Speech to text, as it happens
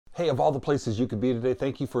Hey, of all the places you could be today,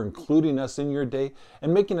 thank you for including us in your day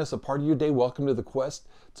and making us a part of your day. Welcome to The Quest.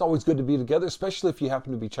 It's always good to be together, especially if you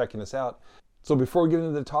happen to be checking us out. So before we get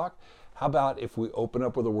into the talk, how about if we open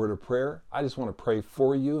up with a word of prayer? I just want to pray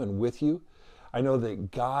for you and with you. I know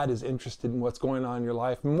that God is interested in what's going on in your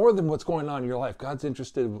life. More than what's going on in your life, God's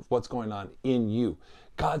interested in what's going on in you.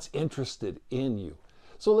 God's interested in you.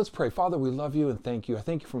 So let's pray. Father, we love you and thank you. I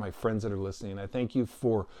thank you for my friends that are listening. I thank you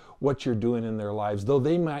for what you're doing in their lives, though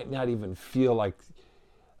they might not even feel like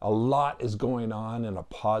a lot is going on in a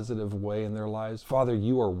positive way in their lives. Father,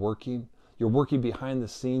 you are working. You're working behind the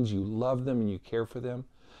scenes. You love them and you care for them.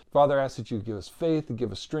 Father, I ask that you give us faith,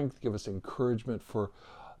 give us strength, give us encouragement for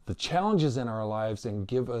the challenges in our lives, and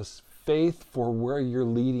give us faith for where you're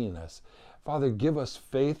leading us. Father, give us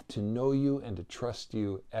faith to know you and to trust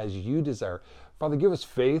you as you desire. Father, give us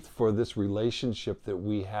faith for this relationship that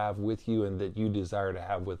we have with you and that you desire to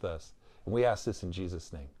have with us. And we ask this in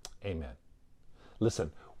Jesus' name. Amen.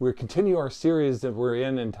 Listen, we're continuing our series that we're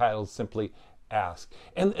in entitled simply Ask.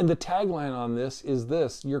 And the tagline on this is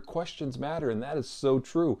this: your questions matter. And that is so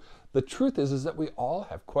true. The truth is that we all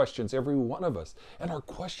have questions, every one of us. And our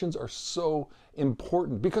questions are so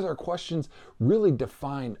important because our questions really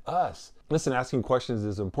define us. Listen, asking questions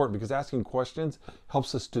is important because asking questions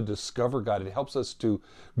helps us to discover God. It helps us to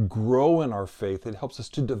grow in our faith. It helps us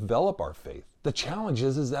to develop our faith. The challenge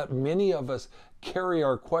is that many of us carry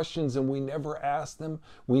our questions and we never ask them.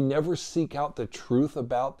 We never seek out the truth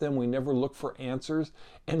about them. We never look for answers.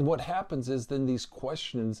 And what happens is then these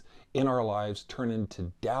questions in our lives turn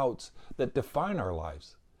into doubts that define our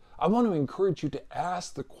lives. I want to encourage you to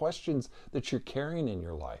ask the questions that you're carrying in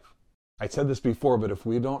your life. I said this before, but if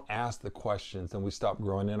we don't ask the questions, then we stop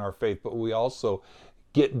growing in our faith. But we also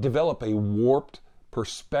develop a warped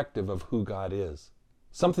perspective of who God is.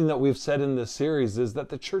 Something that we've said in this series is that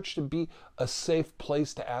the church should be a safe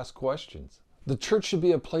place to ask questions. The church should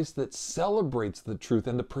be a place that celebrates the truth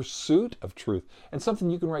and the pursuit of truth. And something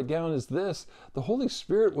you can write down is this: the Holy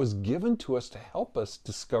Spirit was given to us to help us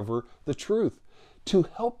discover the truth, to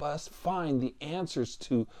help us find the answers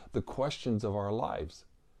to the questions of our lives.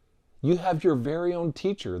 You have your very own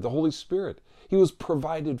teacher, the Holy Spirit. He was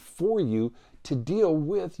provided for you to deal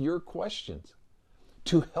with your questions,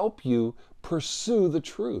 to help you pursue the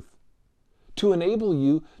truth, to enable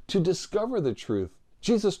you to discover the truth.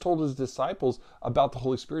 Jesus told his disciples about the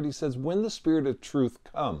Holy Spirit. He says, when the Spirit of truth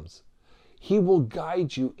comes, he will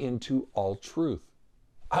guide you into all truth.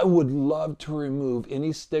 I would love to remove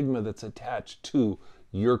any stigma that's attached to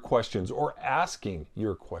your questions or asking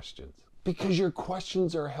your questions, because your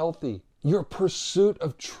questions are healthy. Your pursuit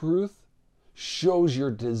of truth shows your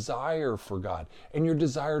desire for God and your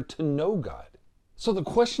desire to know God. So the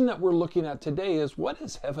question that we're looking at today is, what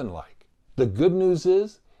is heaven like? The good news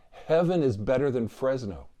is, heaven is better than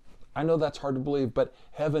Fresno. I know that's hard to believe, but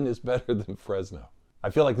heaven is better than Fresno.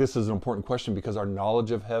 I feel like this is an important question because our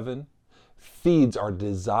knowledge of heaven feeds our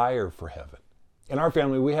desire for heaven. In our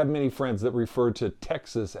family, we have many friends that refer to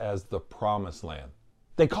Texas as the promised land.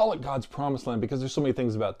 They call it God's promised land because there's so many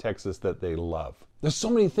things about Texas that they love. There's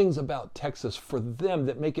so many things about Texas for them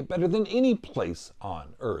that make it better than any place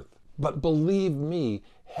on earth. But believe me,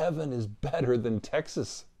 heaven is better than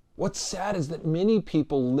Texas. What's sad is that many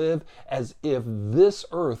people live as if this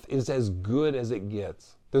earth is as good as it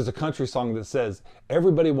gets. There's a country song that says,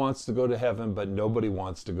 everybody wants to go to heaven, but nobody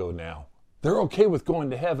wants to go now. They're okay with going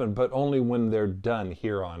to heaven, but only when they're done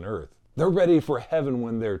here on earth. They're ready for heaven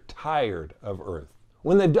when they're tired of earth,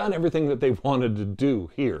 when they've done everything that they wanted to do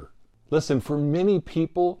here. Listen, for many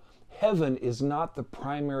people, heaven is not the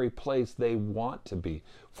primary place they want to be.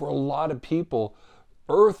 For a lot of people,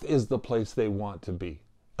 earth is the place they want to be.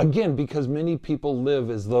 Again, because many people live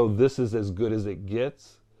as though this is as good as it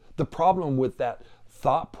gets. The problem with that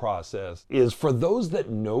thought process is, for those that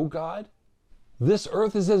know God, this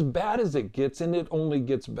earth is as bad as it gets and it only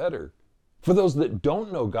gets better. For those that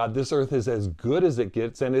don't know God, this earth is as good as it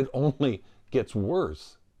gets and it only gets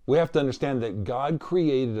worse. We have to understand that God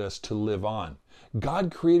created us to live on.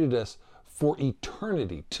 God created us for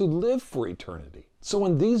eternity, to live for eternity. So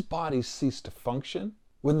when these bodies cease to function,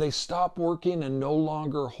 when they stop working and no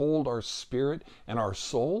longer hold our spirit and our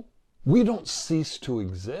soul, we don't cease to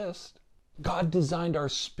exist. God designed our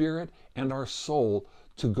spirit and our soul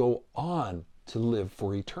to go on to live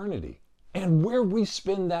for eternity. And where we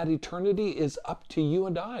spend that eternity is up to you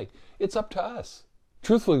and I. It's up to us.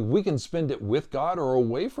 Truthfully, we can spend it with God or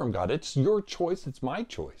away from God. It's your choice. It's my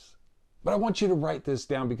choice. But I want you to write this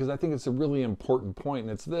down because I think it's a really important point,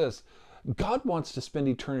 and it's this: God wants to spend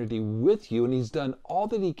eternity with you, and he's done all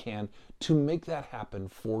that he can to make that happen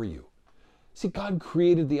for you. See, God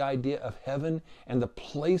created the idea of heaven, and the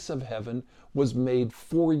place of heaven was made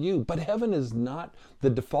for you. But heaven is not the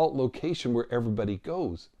default location where everybody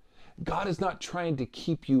goes. God is not trying to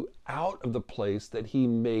keep you out of the place that He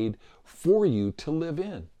made for you to live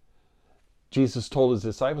in. Jesus told His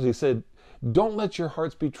disciples, He said, "Don't let your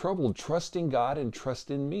hearts be troubled. Trust in God and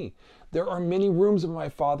trust in me. There are many rooms in my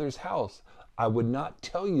Father's house. I would not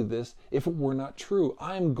tell you this if it were not true.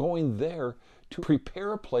 I am going there to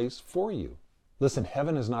prepare a place for you." Listen,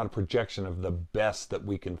 heaven is not a projection of the best that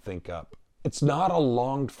we can think up. It's not a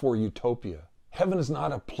longed-for utopia. Heaven is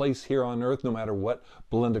not a place here on earth, no matter what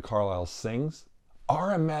Belinda Carlisle sings.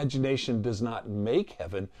 Our imagination does not make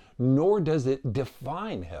heaven, nor does it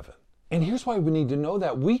define heaven. And here's why we need to know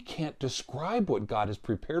that. We can't describe what God has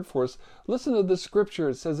prepared for us. Listen to this scripture.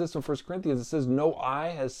 It says this in 1 Corinthians. It says, "No eye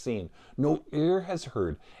has seen, no ear has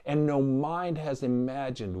heard, and no mind has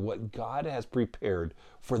imagined what God has prepared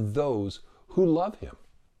for those who love Him."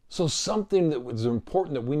 So something that was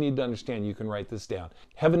important that we need to understand, you can write this down.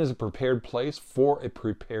 Heaven is a prepared place for a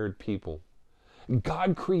prepared people.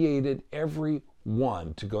 God created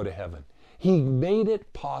everyone to go to heaven. He made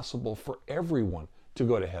it possible for everyone to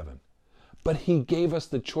go to heaven. But He gave us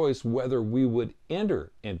the choice whether we would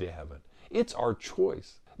enter into heaven. It's our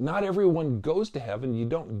choice. Not everyone goes to heaven. You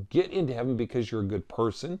don't get into heaven because you're a good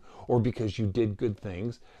person or because you did good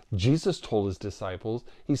things. Jesus told His disciples,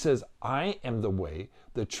 He says, "I am the way,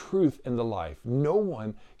 the truth, and the life. No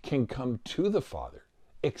one can come to the Father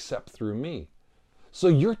except through me." So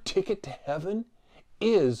your ticket to heaven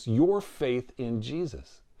is your faith in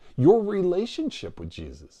Jesus, your relationship with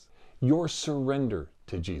Jesus, your surrender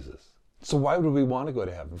to Jesus. So why would we want to go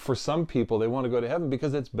to heaven? For some people, they want to go to heaven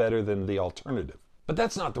because it's better than the alternative. But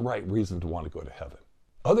that's not the right reason to want to go to heaven.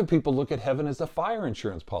 Other people look at heaven as a fire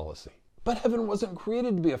insurance policy. But heaven wasn't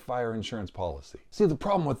created to be a fire insurance policy. See, the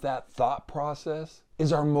problem with that thought process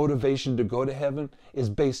is our motivation to go to heaven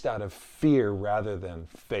is based out of fear rather than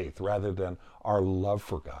faith, rather than our love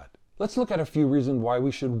for God. Let's look at a few reasons why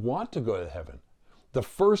we should want to go to heaven. The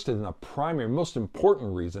first and the primary, most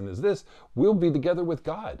important reason is this: we'll be together with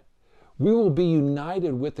God. We will be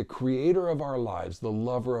united with the Creator of our lives, the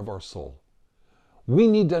lover of our soul. We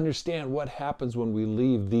need to understand what happens when we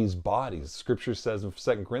leave these bodies. Scripture says in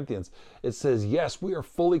 2 Corinthians, it says, yes, we are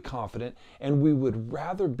fully confident and we would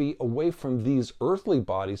rather be away from these earthly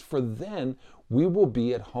bodies, for then we will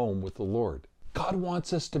be at home with the Lord. God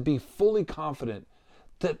wants us to be fully confident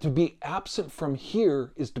that to be absent from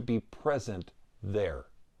here is to be present there.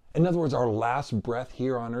 In other words, our last breath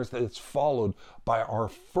here on earth is followed by our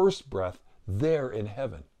first breath there in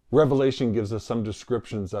heaven. Revelation gives us some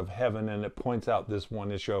descriptions of heaven, and it points out this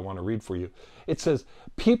one issue I want to read for you. It says,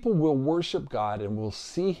 people will worship God and will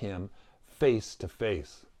see Him face to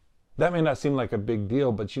face. That may not seem like a big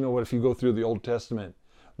deal, but you know what? If you go through the Old Testament,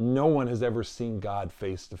 no one has ever seen God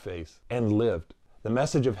face to face and lived. The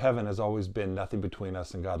message of heaven has always been nothing between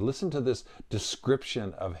us and God. Listen to this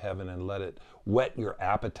description of heaven and let it whet your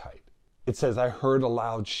appetite. It says, I heard a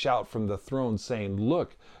loud shout from the throne saying,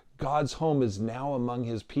 look, God's home is now among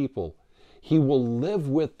His people. He will live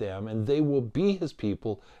with them and they will be His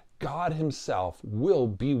people. God Himself will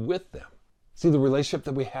be with them. See, the relationship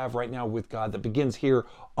that we have right now with God that begins here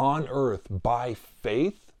on earth by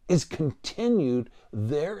faith is continued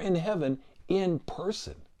there in heaven in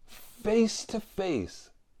person, face to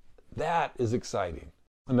face. That is exciting.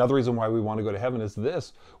 Another reason why we want to go to heaven is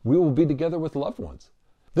this: we will be together with loved ones.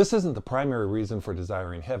 This isn't the primary reason for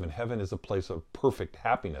desiring heaven. Heaven is a place of perfect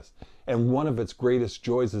happiness. And one of its greatest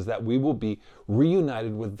joys is that we will be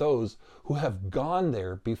reunited with those who have gone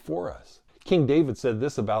there before us. King David said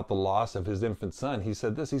this about the loss of his infant son. He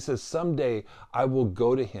said this, he says, someday I will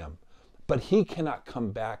go to him, but he cannot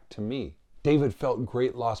come back to me. David felt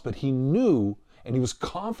great loss, but he knew and he was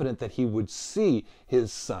confident that he would see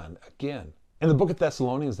his son again. In the book of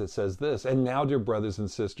Thessalonians, it says this, and now, dear brothers and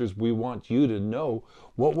sisters, we want you to know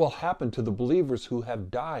what will happen to the believers who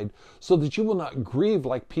have died, so that you will not grieve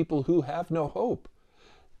like people who have no hope.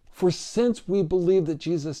 For since we believe that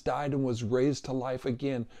Jesus died and was raised to life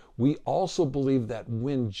again, we also believe that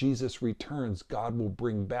when Jesus returns, God will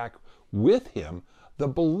bring back with Him the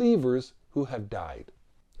believers who have died.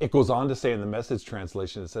 It goes on to say in the Message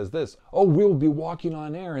translation, it says this, oh, we'll be walking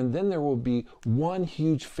on air, and then there will be one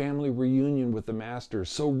huge family reunion with the Master.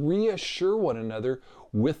 So reassure one another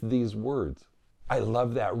with these words. I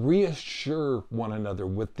love that. Reassure one another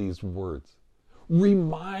with these words.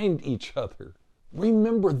 Remind each other.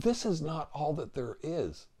 Remember, this is not all that there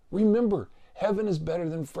is. Remember, heaven is better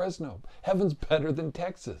than Fresno. Heaven's better than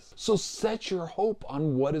Texas. So set your hope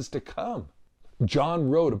on what is to come. John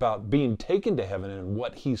wrote about being taken to heaven and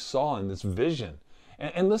what he saw in this vision.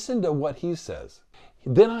 And listen to what he says.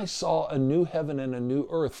 Then I saw a new heaven and a new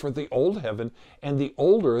earth, for the old heaven and the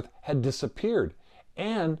old earth had disappeared,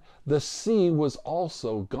 and the sea was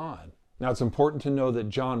also gone. Now it's important to know that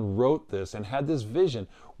John wrote this and had this vision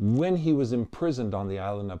when he was imprisoned on the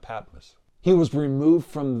island of Patmos. He was removed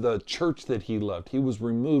from the church that he loved. He was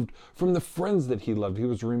removed from the friends that he loved. He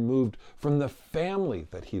was removed from the family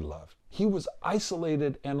that he loved. He was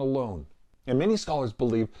isolated and alone. And many scholars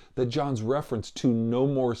believe that John's reference to no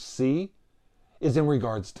more sea is in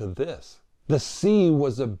regards to this. The sea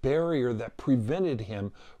was a barrier that prevented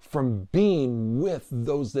him from being with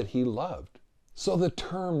those that he loved. So the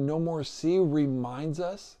term no more sea reminds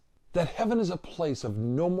us that heaven is a place of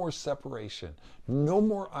no more separation, no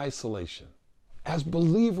more isolation. As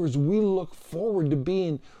believers, we look forward to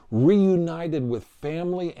being reunited with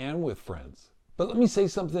family and with friends. But let me say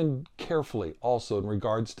something carefully also in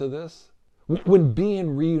regards to this. When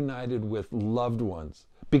being reunited with loved ones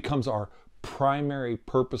becomes our primary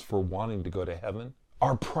purpose for wanting to go to heaven,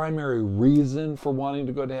 our primary reason for wanting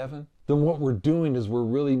to go to heaven, then what we're doing is we're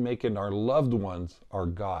really making our loved ones our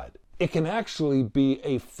God. It can actually be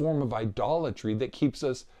a form of idolatry that keeps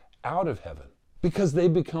us out of heaven because they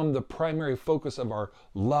become the primary focus of our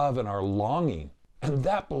love and our longing, and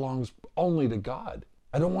that belongs only to God.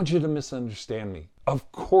 I don't want you to misunderstand me.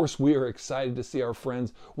 Of course, we are excited to see our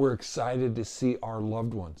friends. We're excited to see our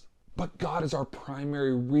loved ones. But God is our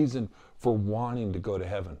primary reason for wanting to go to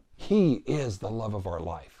heaven. He is the love of our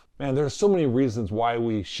life. Man, there are so many reasons why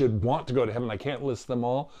we should want to go to heaven. I can't list them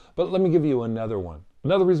all, but let me give you another one.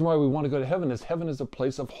 Another reason why we want to go to heaven is a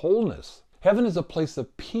place of wholeness. Heaven is a place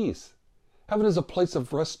of peace. Heaven is a place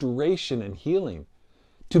of restoration and healing.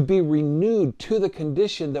 To be renewed to the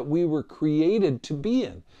condition that we were created to be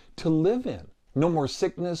in, to live in. No more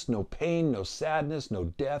sickness, no pain, no sadness, no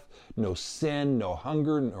death, no sin, no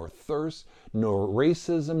hunger, nor thirst, no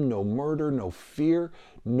racism, no murder, no fear,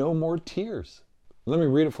 no more tears. Let me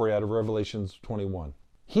read it for you out of Revelation 21.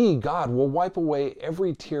 He, God, will wipe away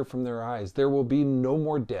every tear from their eyes. There will be no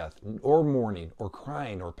more death, or mourning, or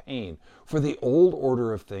crying, or pain, for the old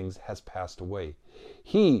order of things has passed away.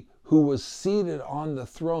 He who was seated on the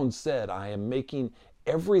throne said, I am making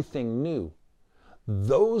everything new.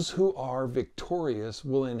 Those who are victorious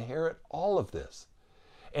will inherit all of this,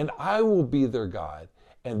 and I will be their God,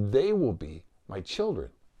 and they will be my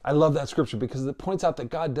children. I love that scripture because it points out that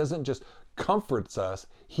God doesn't just comfort us,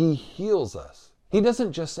 He heals us. He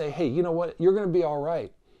doesn't just say, hey, you know what, you're going to be all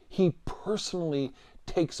right. He personally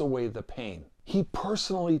takes away the pain. He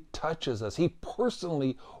personally touches us. He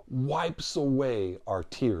personally wipes away our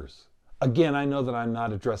tears. Again, I know that I'm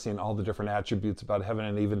not addressing all the different attributes about heaven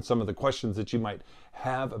and even some of the questions that you might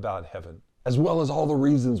have about heaven, as well as all the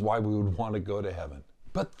reasons why we would want to go to heaven.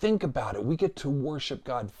 But think about it. We get to worship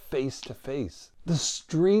God face to face. The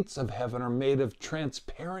streets of heaven are made of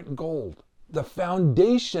transparent gold. The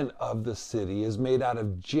foundation of the city is made out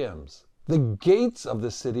of gems. The gates of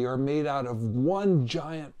the city are made out of one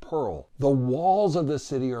giant pearl. The walls of the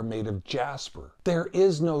city are made of jasper. There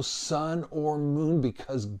is no sun or moon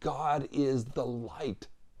because God is the light.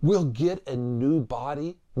 We'll get a new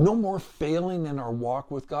body. No more failing in our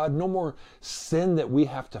walk with God. No more sin that we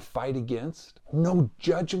have to fight against. No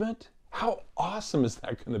judgment. How awesome is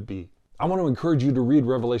that going to be? I want to encourage you to read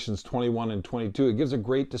Revelations 21 and 22. It gives a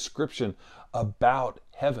great description about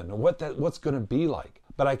heaven and what's going to be like.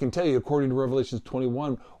 But I can tell you, according to Revelations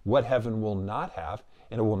 21, what heaven will not have,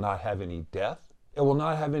 and it will not have any death. It will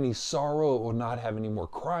not have any sorrow. It will not have any more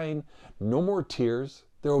crying, no more tears.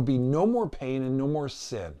 There will be no more pain and no more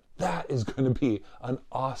sin. That is going to be an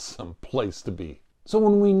awesome place to be. So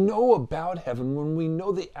when we know about heaven, when we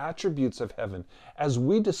know the attributes of heaven, as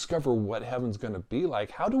we discover what heaven's going to be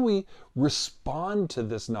like, how do we respond to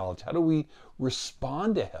this knowledge? How do we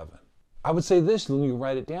respond to heaven? I would say this, when you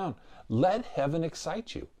write it down, let heaven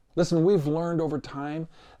excite you. Listen, we've learned over time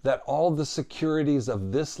that all the securities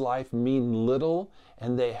of this life mean little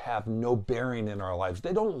and they have no bearing in our lives.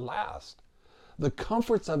 They don't last. The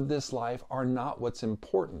comforts of this life are not what's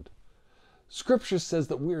important. Scripture says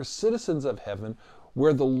that we are citizens of heaven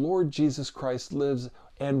where the Lord Jesus Christ lives,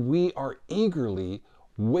 and we are eagerly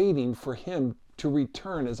waiting for Him to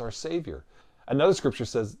return as our Savior. Another scripture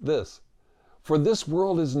says this, for this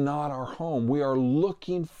world is not our home. We are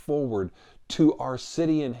looking forward to our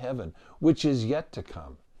city in heaven, which is yet to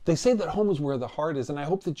come. They say that home is where the heart is, and I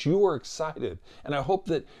hope that you are excited, and I hope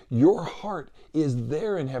that your heart is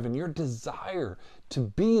there in heaven. Your desire to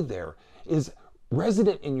be there is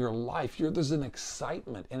resident in your life. There's an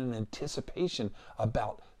excitement and an anticipation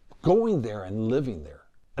about going there and living there.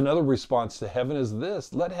 Another response to heaven is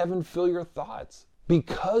this: let heaven fill your thoughts.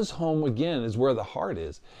 Because home, again, is where the heart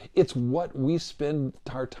is, it's what we spend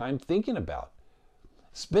our time thinking about.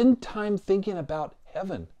 Spend time thinking about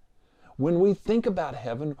heaven. When we think about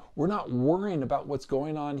heaven, we're not worrying about what's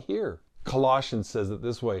going on here. Colossians says it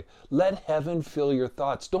this way: let heaven fill your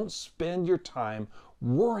thoughts. Don't spend your time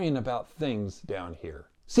worrying about things down here.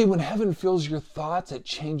 See, when heaven fills your thoughts, it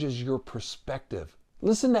changes your perspective.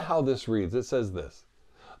 Listen to how this reads. It says this: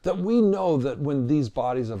 that we know that when these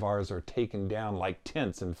bodies of ours are taken down like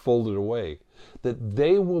tents and folded away, that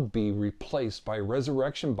they will be replaced by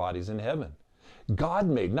resurrection bodies in heaven,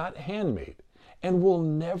 God-made, not handmade, and we'll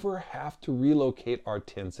never have to relocate our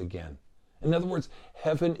tents again. In other words,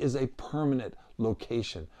 heaven is a permanent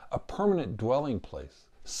location, a permanent dwelling place.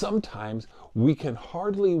 Sometimes we can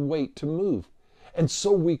hardly wait to move, and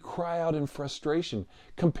so we cry out in frustration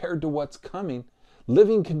compared to what's coming.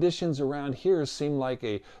 Living conditions around here seem like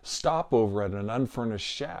a stopover at an unfurnished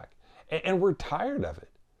shack, and we're tired of it.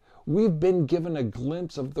 We've been given a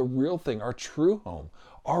glimpse of the real thing, our true home,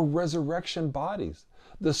 our resurrection bodies.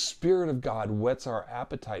 The Spirit of God whets our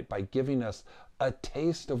appetite by giving us a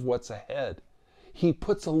taste of what's ahead. He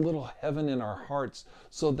puts a little heaven in our hearts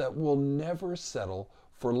so that we'll never settle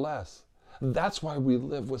for less. That's why we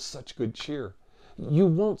live with such good cheer. You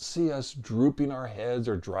won't see us drooping our heads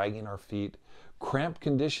or dragging our feet. Cramped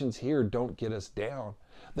conditions here don't get us down.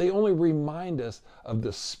 They only remind us of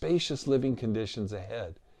the spacious living conditions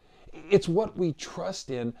ahead. It's what we trust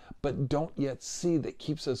in but don't yet see that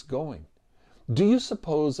keeps us going. Do you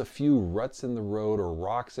suppose a few ruts in the road or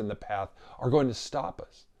rocks in the path are going to stop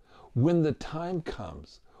us? When the time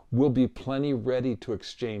comes, we'll be plenty ready to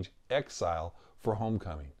exchange exile for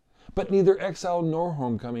homecoming. But neither exile nor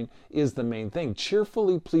homecoming is the main thing.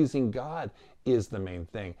 Cheerfully pleasing God is the main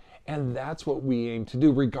thing. And that's what we aim to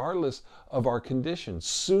do, regardless of our conditions.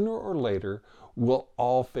 Sooner or later, we'll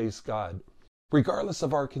all face God, regardless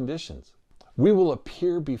of our conditions. We will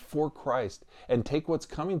appear before Christ and take what's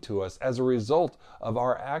coming to us as a result of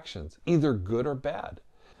our actions, either good or bad.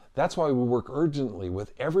 That's why we work urgently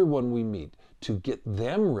with everyone we meet to get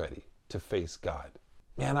them ready to face God.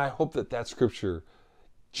 And I hope that scripture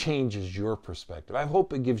changes your perspective. I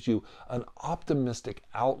hope it gives you an optimistic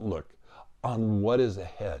outlook on what is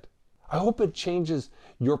ahead. I hope it changes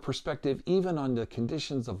your perspective even on the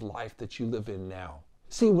conditions of life that you live in now.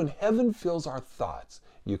 See, when heaven fills our thoughts,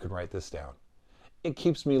 you can write this down, it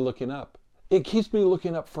keeps me looking up. It keeps me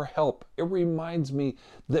looking up for help. It reminds me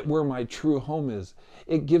that where my true home is.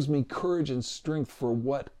 It gives me courage and strength for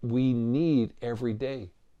what we need every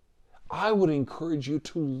day. I would encourage you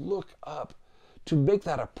to look up, to make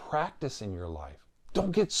that a practice in your life.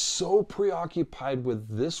 Don't get so preoccupied with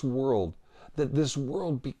this world that this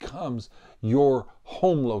world becomes your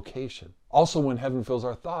home location. Also, when heaven fills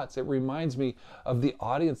our thoughts, it reminds me of the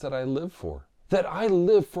audience that I live for. That I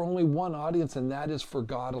live for only one audience, and that is for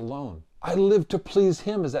God alone. I live to please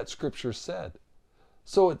Him, as that scripture said.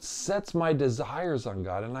 So it sets my desires on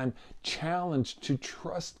God, and I'm challenged to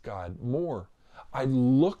trust God more. I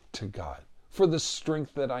look to God for the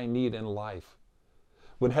strength that I need in life.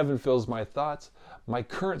 When heaven fills my thoughts, my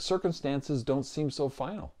current circumstances don't seem so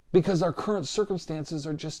final, because our current circumstances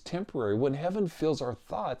are just temporary. When heaven fills our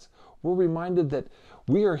thoughts, we're reminded that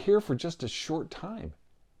we are here for just a short time.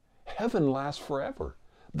 Heaven lasts forever.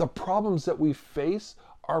 The problems that we face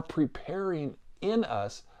are preparing in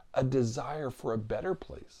us a desire for a better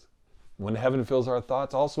place. When heaven fills our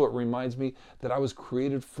thoughts, also it reminds me that I was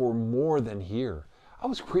created for more than here. I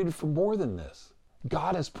was created for more than this.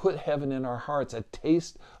 God has put heaven in our hearts, a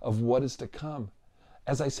taste of what is to come.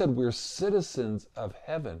 As I said, we're citizens of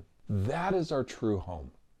heaven. That is our true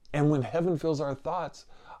home. And when heaven fills our thoughts,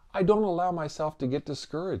 I don't allow myself to get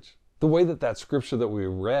discouraged. The way that scripture that we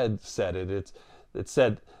read said it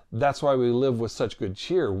said, that's why we live with such good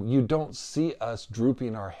cheer. You don't see us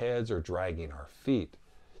drooping our heads or dragging our feet.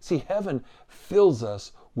 See, heaven fills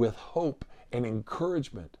us with hope and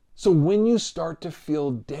encouragement. So when you start to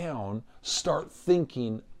feel down, start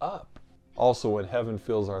thinking up. Also, when heaven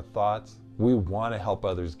fills our thoughts, we want to help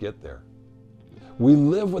others get there. We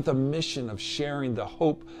live with a mission of sharing the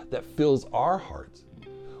hope that fills our hearts.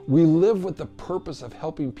 We live with the purpose of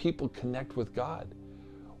helping people connect with God.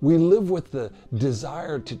 We live with the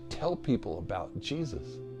desire to tell people about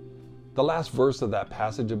Jesus. The last verse of that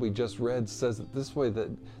passage that we just read says it this way,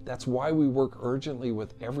 that's why we work urgently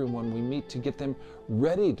with everyone we meet to get them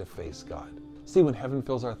ready to face God. See, when heaven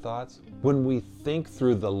fills our thoughts, when we think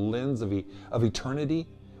through the lens of eternity,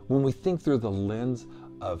 when we think through the lens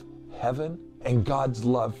of heaven and God's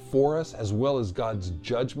love for us, as well as God's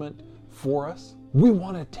judgment for us, We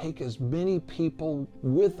want to take as many people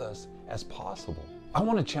with us as possible. I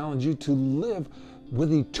want to challenge you to live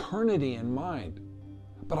with eternity in mind.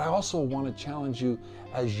 But I also want to challenge you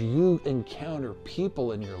as you encounter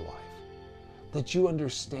people in your life, that you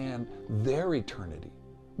understand their eternity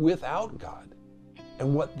without God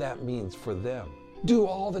and what that means for them. Do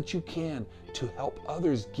all that you can to help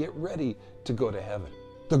others get ready to go to heaven.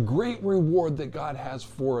 The great reward that God has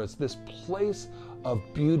for us, this place of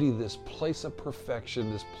beauty, this place of perfection,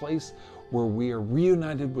 this place where we are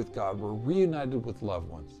reunited with God, we're reunited with loved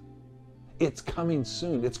ones. It's coming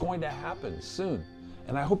soon. It's going to happen soon.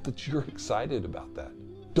 And I hope that you're excited about that.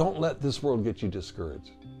 Don't let this world get you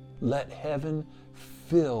discouraged. Let heaven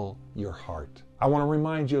fill your heart. I want to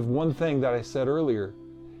remind you of one thing that I said earlier.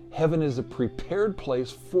 Heaven is a prepared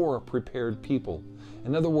place for a prepared people.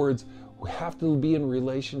 In other words, we have to be in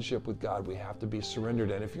relationship with God. We have to be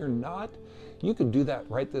surrendered. And if you're not, you can do that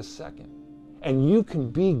right this second. And you can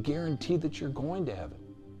be guaranteed that you're going to heaven.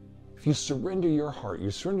 If you surrender your heart,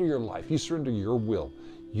 you surrender your life, you surrender your will,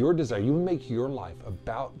 your desire, you make your life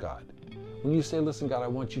about God. When you say, listen, God, I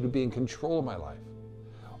want you to be in control of my life.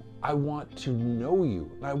 I want to know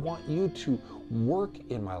you, and I want you to work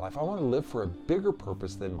in my life. I want to live for a bigger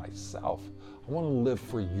purpose than myself. I want to live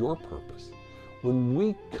for your purpose. When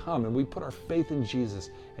we come and we put our faith in Jesus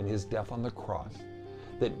and his death on the cross,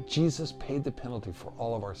 that Jesus paid the penalty for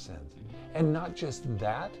all of our sins. And not just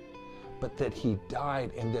that, but that he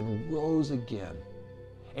died and then rose again.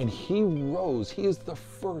 And he rose. He is the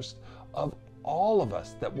first of all of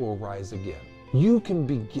us that will rise again. You can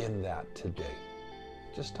begin that today.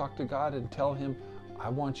 Just talk to God and tell him, I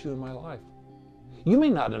want you in my life. You may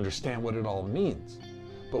not understand what it all means,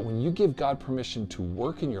 but when you give God permission to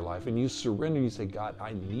work in your life and you surrender, you say, God,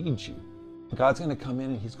 I need you. God's going to come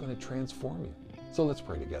in and he's going to transform you. So let's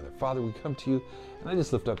pray together. Father, we come to you, and I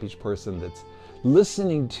just lift up each person that's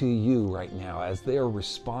listening to you right now as they are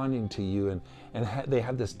responding to you, and they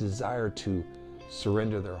have this desire to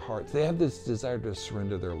surrender their hearts. They have this desire to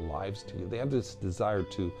surrender their lives to you. They have this desire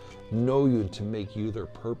to know you and to make you their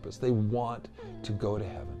purpose. They want to go to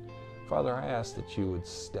heaven. Father, I ask that you would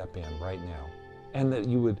step in right now and that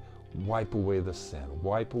you would wipe away the sin,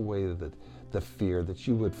 wipe away the fear, that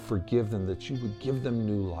you would forgive them, that you would give them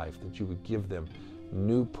new life, that you would give them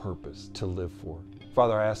new purpose to live for.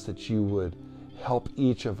 Father, I ask that you would help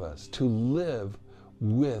each of us to live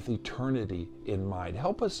with eternity in mind.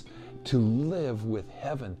 Help us to live with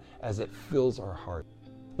heaven as it fills our heart.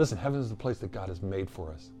 Listen, heaven is the place that God has made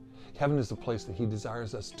for us. Heaven is the place that he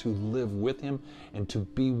desires us to live with him and to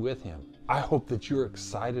be with him. I hope that you're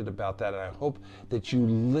excited about that, and I hope that you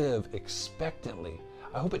live expectantly.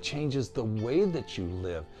 I hope it changes the way that you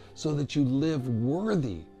live so that you live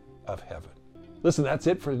worthy of heaven. Listen, that's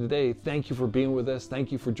it for today. Thank you for being with us.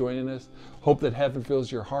 Thank you for joining us. Hope that heaven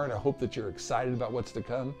fills your heart. I hope that you're excited about what's to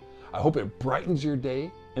come. I hope it brightens your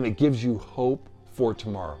day and it gives you hope for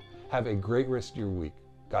tomorrow. Have a great rest of your week.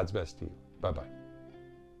 God's best to you. Bye-bye.